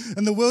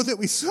in the world that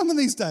we swim in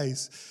these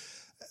days.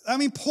 I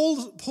mean,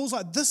 Paul's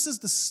like, this is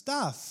the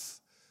stuff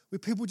where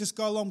people just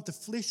go along with the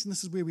flesh and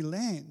this is where we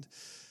land.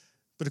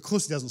 But of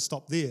course, he doesn't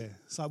stop there.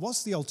 It's like,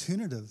 what's the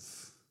alternative?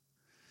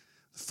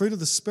 The fruit of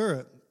the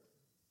Spirit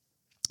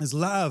is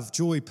love,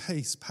 joy,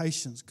 peace,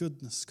 patience,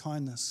 goodness,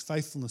 kindness,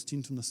 faithfulness,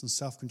 gentleness, and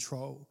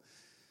self-control.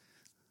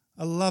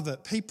 I love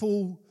it.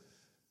 People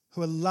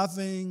who are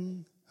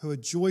loving, who are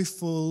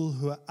joyful,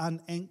 who are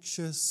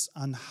unanxious,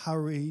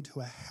 unhurried,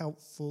 who are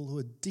helpful, who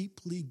are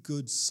deeply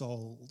good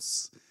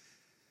souls.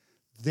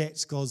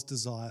 That's God's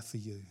desire for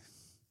you.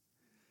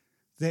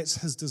 That's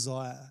his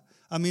desire.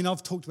 I mean,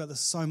 I've talked about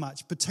this so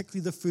much,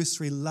 particularly the first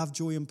three, love,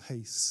 joy, and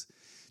peace.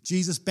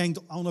 Jesus banged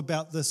on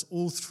about this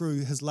all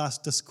through his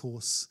last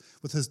discourse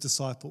with his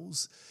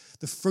disciples.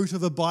 The fruit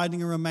of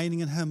abiding and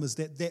remaining in him is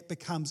that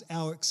becomes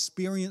our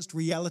experienced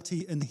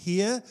reality in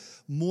here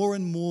more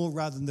and more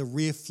rather than the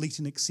rare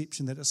fleeting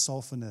exception that it so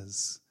often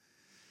is.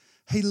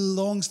 He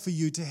longs for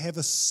you to have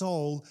a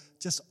soul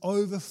just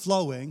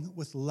overflowing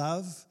with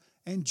love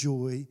and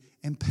joy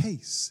and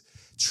peace.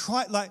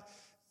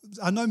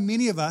 I know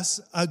many of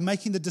us are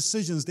making the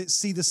decisions that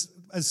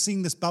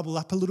seeing this bubble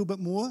up a little bit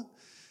more.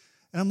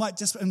 And I'm like,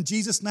 just in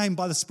Jesus' name,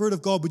 by the Spirit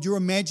of God, would your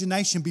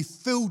imagination be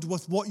filled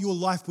with what your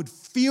life would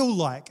feel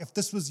like if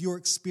this was your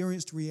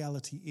experienced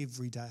reality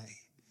every day?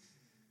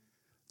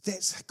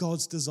 That's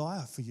God's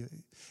desire for you.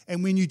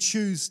 And when you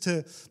choose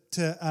to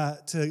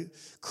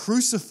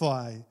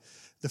crucify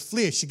the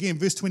flesh, again,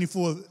 verse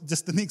 24,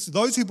 just the next,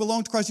 those who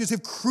belong to Christ Jesus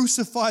have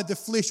crucified the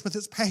flesh with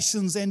its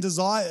passions and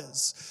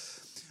desires.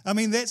 I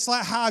mean, that's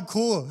like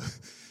hardcore.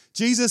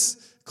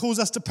 Jesus calls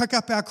us to pick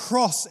up our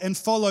cross and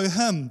follow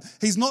him.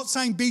 He's not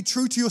saying be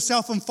true to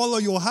yourself and follow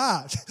your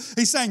heart.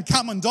 He's saying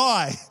come and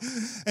die.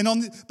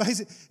 But he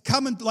said,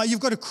 you've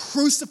got to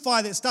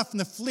crucify that stuff in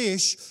the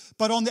flesh,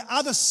 but on the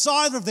other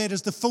side of that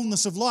is the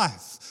fullness of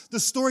life. The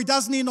story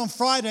doesn't end on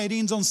Friday, it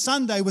ends on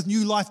Sunday with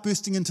new life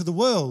bursting into the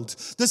world.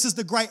 This is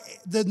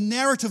the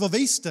narrative of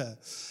Easter.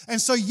 And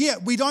so,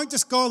 we don't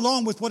just go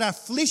along with what our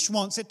flesh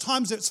wants. At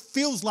times it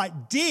feels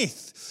like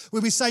death,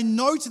 where we say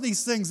no to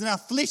these things and our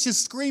flesh is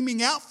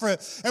screaming out for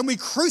it. And we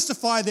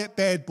crucify that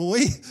bad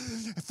boy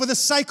for the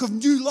sake of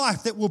new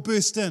life that will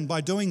burst in by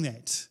doing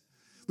that.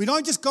 We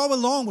don't just go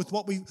along with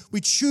what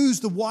we choose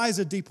the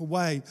wiser, deeper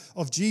way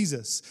of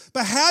Jesus.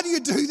 But how do you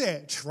do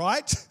that,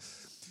 right?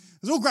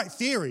 It's all great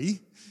theory,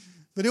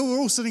 but we're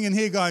all sitting in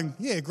here going,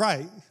 yeah,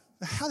 great.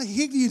 How the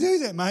heck do you do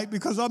that, mate?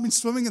 Because I've been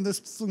swimming in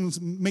this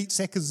meat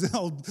sack, as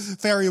old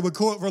farrier would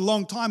call it, for a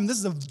long time. And this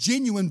is a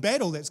genuine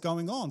battle that's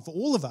going on for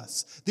all of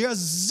us. There are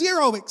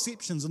zero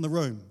exceptions in the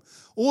room.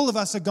 All of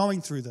us are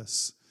going through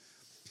this.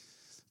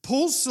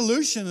 Paul's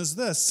solution is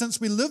this: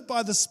 since we live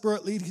by the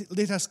Spirit,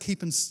 let us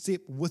keep in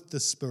step with the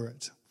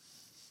Spirit.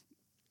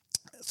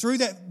 Through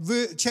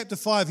that chapter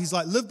 5, he's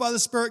like, live by the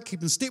Spirit,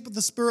 keep in step with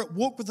the Spirit,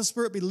 walk with the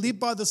Spirit, be led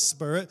by the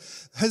Spirit.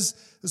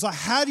 It's like,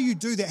 how do you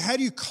do that? How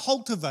do you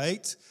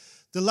cultivate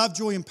the love,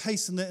 joy, and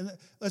peace?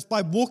 It's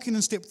by walking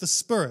in step with the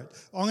Spirit.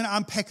 I'm going to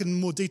unpack in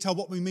more detail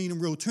what we mean in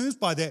real terms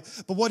by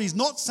that. But what he's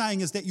not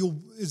saying is that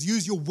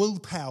use your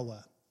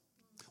willpower.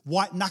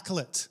 White knuckle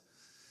it.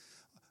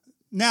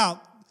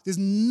 Now, there's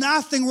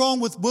nothing wrong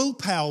with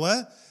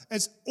willpower.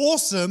 It's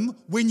awesome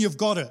when you've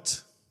got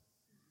it.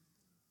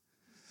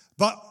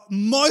 But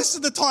most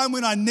of the time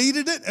when I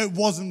needed it, it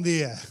wasn't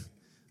there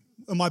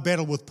in my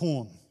battle with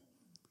porn.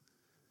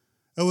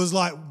 It was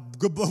like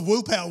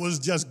willpower was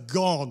just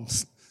gone,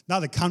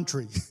 another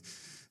country.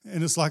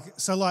 And it's like,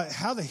 so like,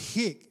 how the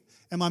heck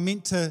am I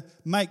meant to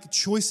make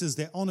choices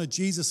that honor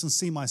Jesus and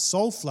see my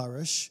soul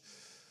flourish?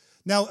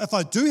 Now, if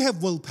I do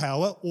have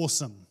willpower,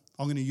 awesome.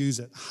 I'm going to use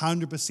it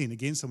 100%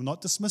 again, so we're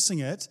not dismissing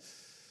it.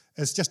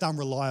 It's just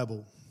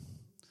unreliable.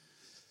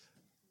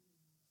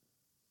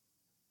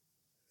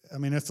 I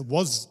mean, if it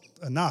was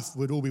enough,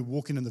 we'd all be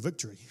walking in the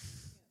victory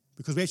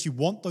because we actually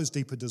want those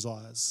deeper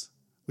desires.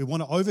 We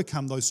want to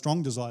overcome those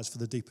strong desires for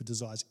the deeper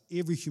desires.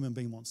 Every human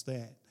being wants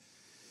that.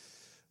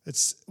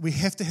 We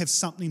have to have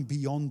something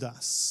beyond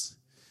us.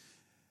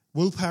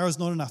 Willpower is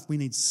not enough. We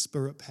need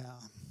spirit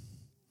power.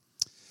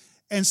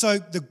 And so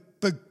the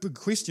big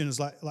question is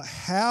like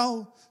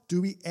how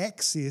do we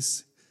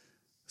access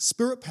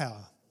spirit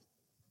power?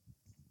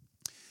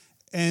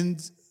 And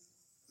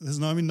there's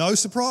no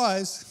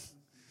surprise.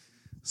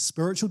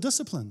 Spiritual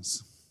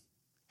disciplines,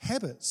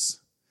 habits,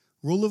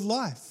 rule of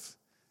life,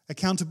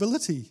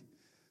 accountability,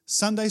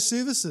 Sunday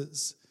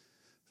services,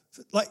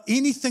 like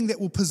anything that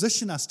will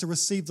position us to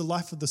receive the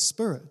life of the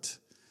Spirit.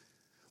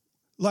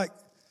 Like,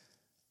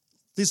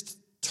 there's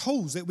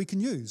tools that we can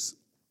use.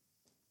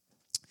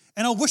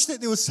 And I wish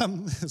that there was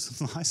some, it's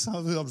nice,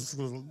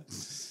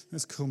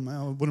 that's cool, man.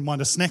 I wouldn't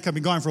mind a snack, I've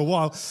been going for a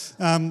while.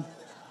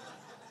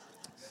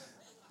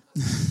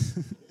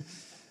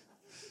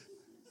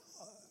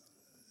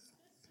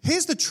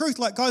 Here's the truth,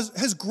 like guys,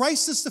 His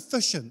grace is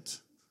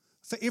sufficient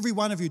for every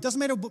one of you. It doesn't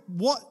matter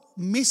what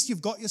mess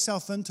you've got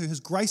yourself into,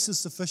 His grace is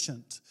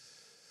sufficient.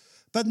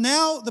 But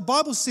now the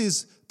Bible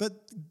says,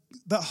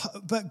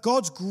 but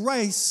God's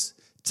grace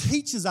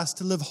teaches us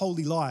to live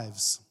holy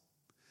lives.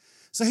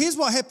 So here's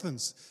what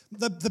happens.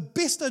 The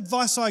best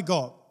advice I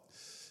got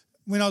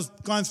when I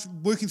was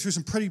working through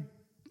some pretty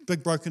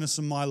big brokenness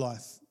in my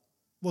life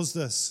was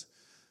this: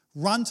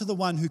 run to the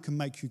one who can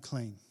make you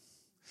clean.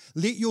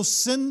 Let your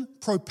sin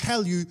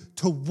propel you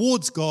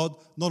towards God,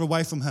 not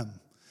away from Him.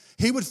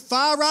 He would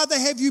far rather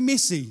have you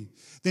messy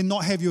than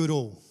not have you at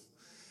all.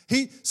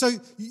 So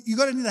you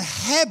got to need a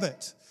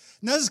habit.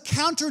 Now this is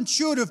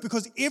counterintuitive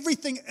because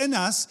everything in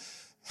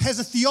us has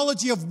a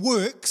theology of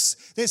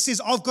works that says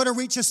I've got to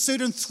reach a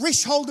certain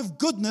threshold of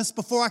goodness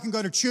before I can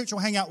go to church or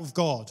hang out with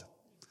God.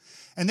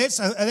 And that's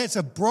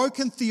a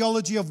broken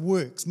theology of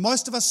works.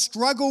 Most of us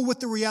struggle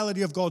with the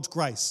reality of God's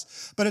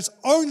grace, but it's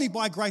only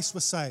by grace we're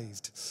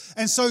saved.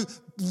 And so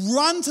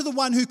run to the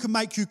one who can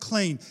make you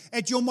clean.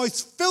 At your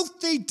most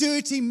filthy,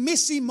 dirty,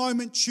 messy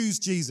moment, choose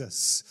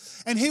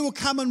Jesus. And He will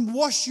come and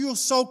wash your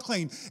soul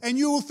clean. And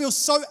you will feel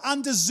so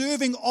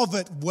undeserving of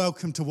it.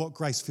 Welcome to what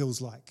grace feels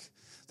like.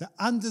 The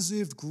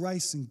undeserved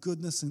grace and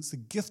goodness, and it's the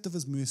gift of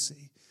His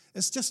mercy.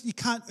 It's just, you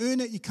can't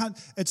earn it,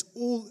 it's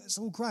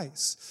all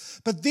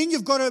grace. But then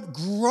you've got to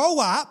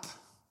grow up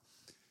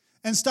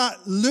and start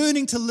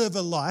learning to live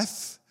a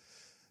life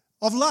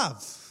of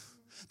love.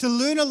 To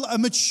learn a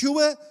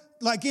mature,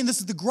 like again,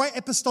 this is the great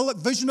apostolic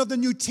vision of the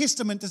New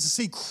Testament, is to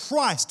see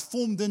Christ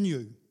formed in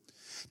you.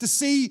 To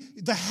see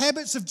the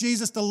habits of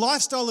Jesus, the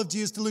lifestyle of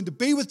Jesus, to learn to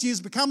be with Jesus,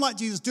 become like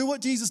Jesus, do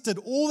what Jesus did,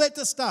 all that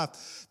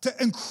stuff,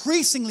 to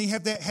increasingly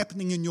have that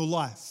happening in your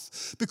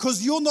life.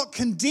 Because you're not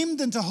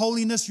condemned into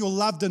holiness, you're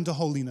loved into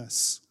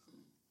holiness.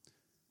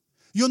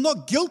 You're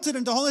not guilted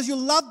into holiness, you're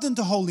loved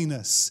into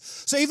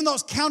holiness. So even though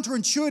it's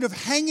counterintuitive,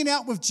 hanging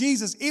out with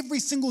Jesus every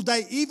single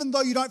day, even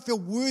though you don't feel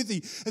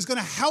worthy, is going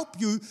to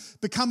help you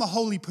become a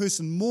holy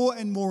person more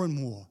and more and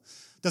more.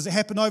 Does it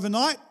happen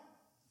overnight?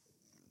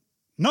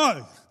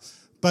 No.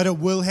 But it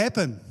will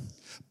happen.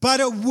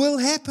 The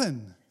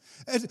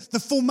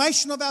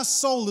formation of our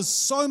soul is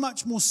so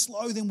much more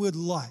slow than we'd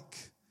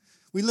like.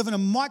 We live in a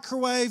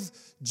microwave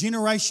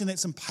generation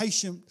that's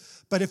impatient,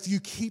 but if you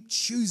keep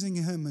choosing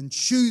Him, and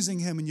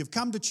you've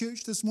come to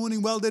church this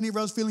morning, well done,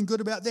 everyone's feeling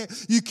good about that.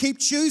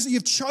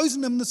 You've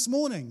chosen Him this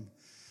morning.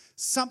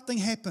 Something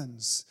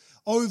happens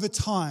over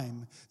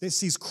time that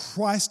sees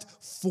Christ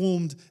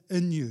formed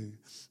in you.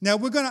 Now,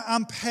 we're going to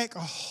unpack a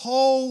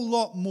whole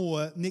lot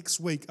more next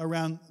week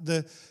around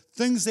the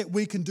things that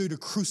we can do to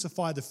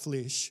crucify the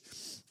flesh.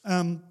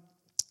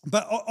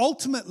 But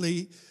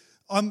ultimately,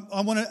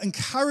 I want to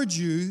encourage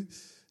you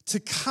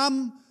to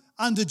come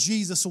under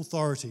Jesus'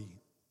 authority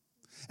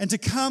and to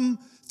come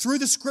through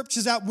the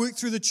scriptures, work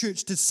through the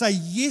church, to say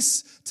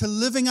yes to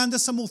living under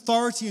some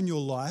authority in your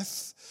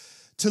life,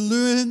 to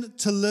learn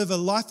to live a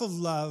life of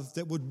love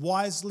that would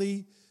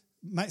wisely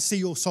see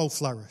your soul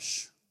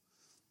flourish.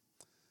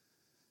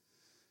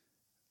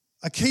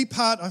 A key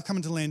part, I've come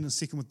into land in a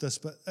second with this,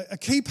 but a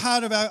key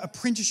part of our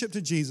apprenticeship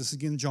to Jesus,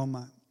 again, John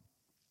Mark,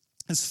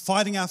 is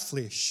fighting our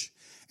flesh.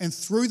 And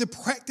through the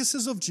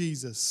practices of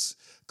Jesus,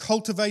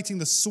 cultivating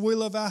the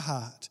soil of our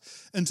heart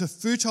into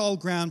fertile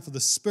ground for the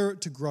Spirit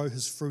to grow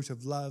His fruit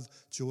of love,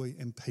 joy,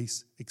 and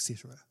peace,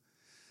 etc.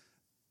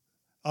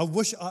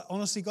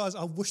 Honestly, guys,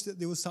 I wish that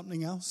there was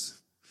something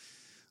else.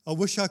 I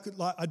wish I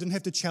didn't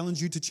have to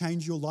challenge you to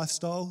change your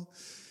lifestyle.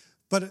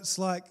 But it's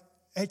like,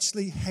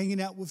 actually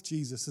hanging out with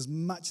Jesus, as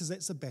much as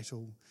that's a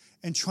battle,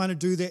 and trying to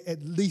do that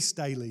at least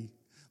daily.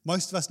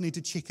 Most of us need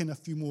to check in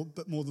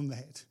bit more than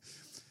that.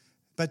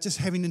 But just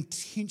having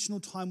intentional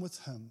time with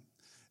him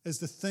is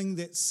the thing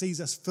that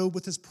sees us filled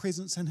with his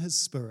presence and his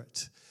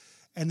spirit.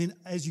 And then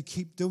as you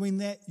keep doing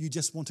that, you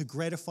just want to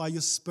gratify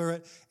your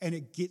spirit, and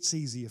it gets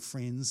easier,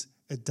 friends.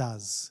 It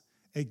does.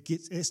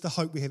 It's the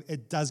hope we have.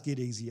 It does get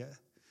easier.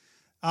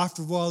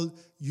 After a while,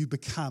 you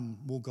become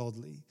more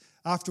godly.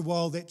 After a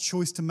while, that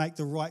choice to make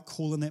the right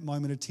call in that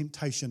moment of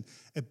temptation,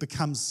 it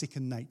becomes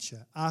second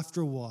nature.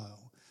 After a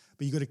while.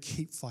 But you've got to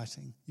keep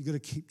fighting. You've got to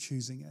keep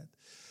choosing it.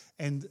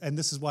 And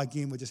this is why,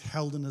 again, we're just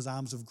held in his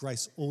arms of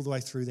grace all the way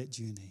through that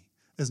journey.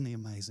 Isn't he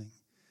amazing?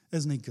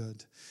 Isn't he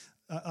good?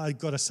 I've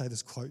got to say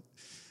this quote.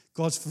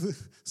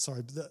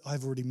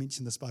 I've already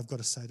mentioned this, but I've got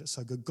to say it. It's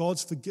so good.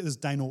 This is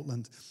Dane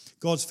Ortland.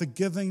 God's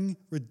forgiving,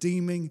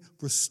 redeeming,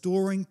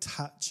 restoring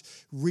touch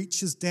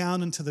reaches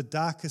down into the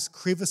darkest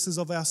crevices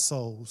of our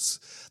souls,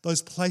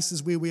 those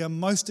places where we are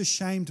most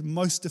ashamed,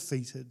 most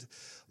defeated.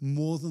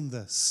 More than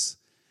this,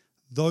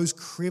 those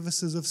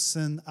crevices of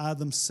sin are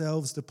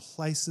themselves the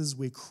places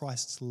where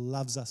Christ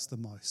loves us the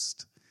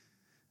most.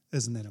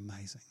 Isn't that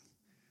amazing?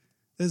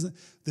 Isn't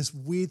this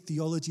weird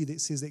theology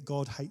that says that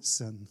God hates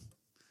sin?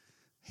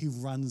 He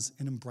runs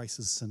and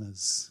embraces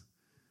sinners.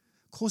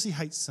 Of course he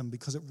hates sin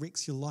because it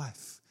wrecks your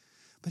life.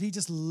 But he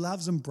just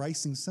loves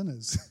embracing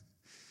sinners.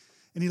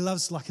 And he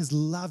loves, like his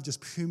love just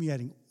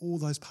permeating all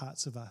those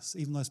parts of us,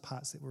 even those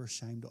parts that we're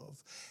ashamed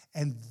of.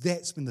 And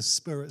that's when the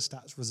Spirit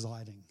starts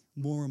residing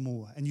more and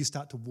more. And you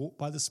start to walk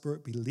by the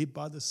Spirit, be led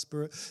by the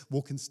Spirit,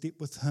 walk in step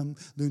with him,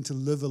 learn to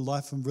live a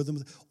life in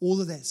rhythm.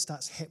 All of that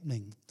starts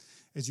happening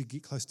as you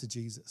get close to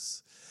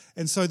Jesus.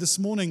 And so this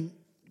morning,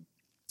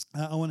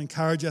 I want to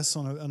encourage us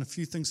on a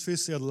few things.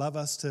 Firstly, I'd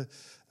love to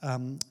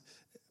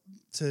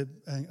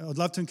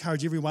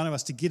encourage every one of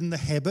us to get in the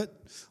habit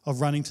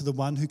of running to the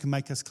one who can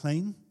make us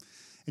clean.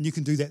 And you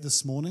can do that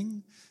this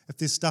morning. If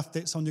there's stuff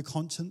that's on your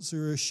conscience or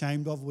you're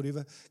ashamed of,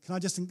 whatever, can I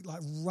just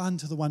run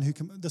to the one who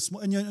can,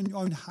 in your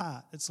own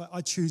heart. It's like,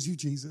 I choose you,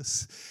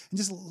 Jesus. And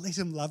just let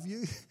him love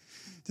you.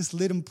 Just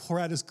let him pour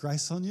out his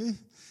grace on you.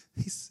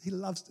 He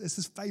loves, it's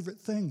his favourite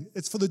thing.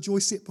 It's for the joy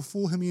set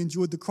before him. He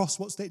enjoyed the cross.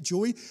 What's that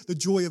joy? The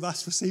joy of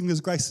us receiving his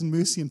grace and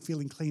mercy and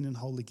feeling clean and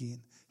whole again.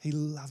 He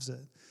loves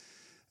it.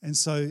 And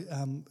so,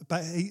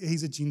 but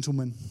he's a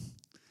gentleman.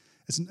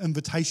 It's an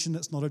invitation.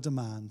 It's not a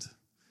demand.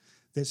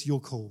 That's your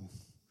call.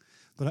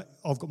 But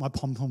I've got my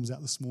pom-poms out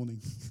this morning.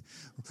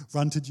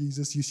 Run to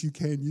Jesus. Yes, you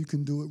can. You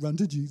can do it. Run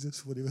to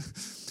Jesus. Whatever.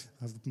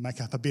 I'll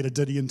make up a better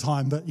ditty in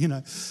time, but, you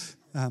know.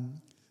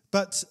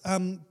 But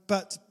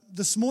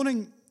this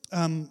morning,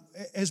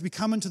 as we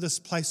come into this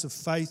place of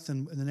faith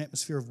and an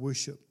atmosphere of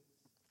worship,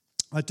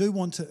 I do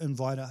want to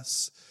invite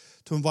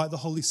the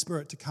Holy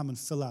Spirit to come and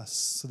fill us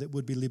so that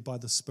we'd be led by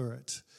the Spirit.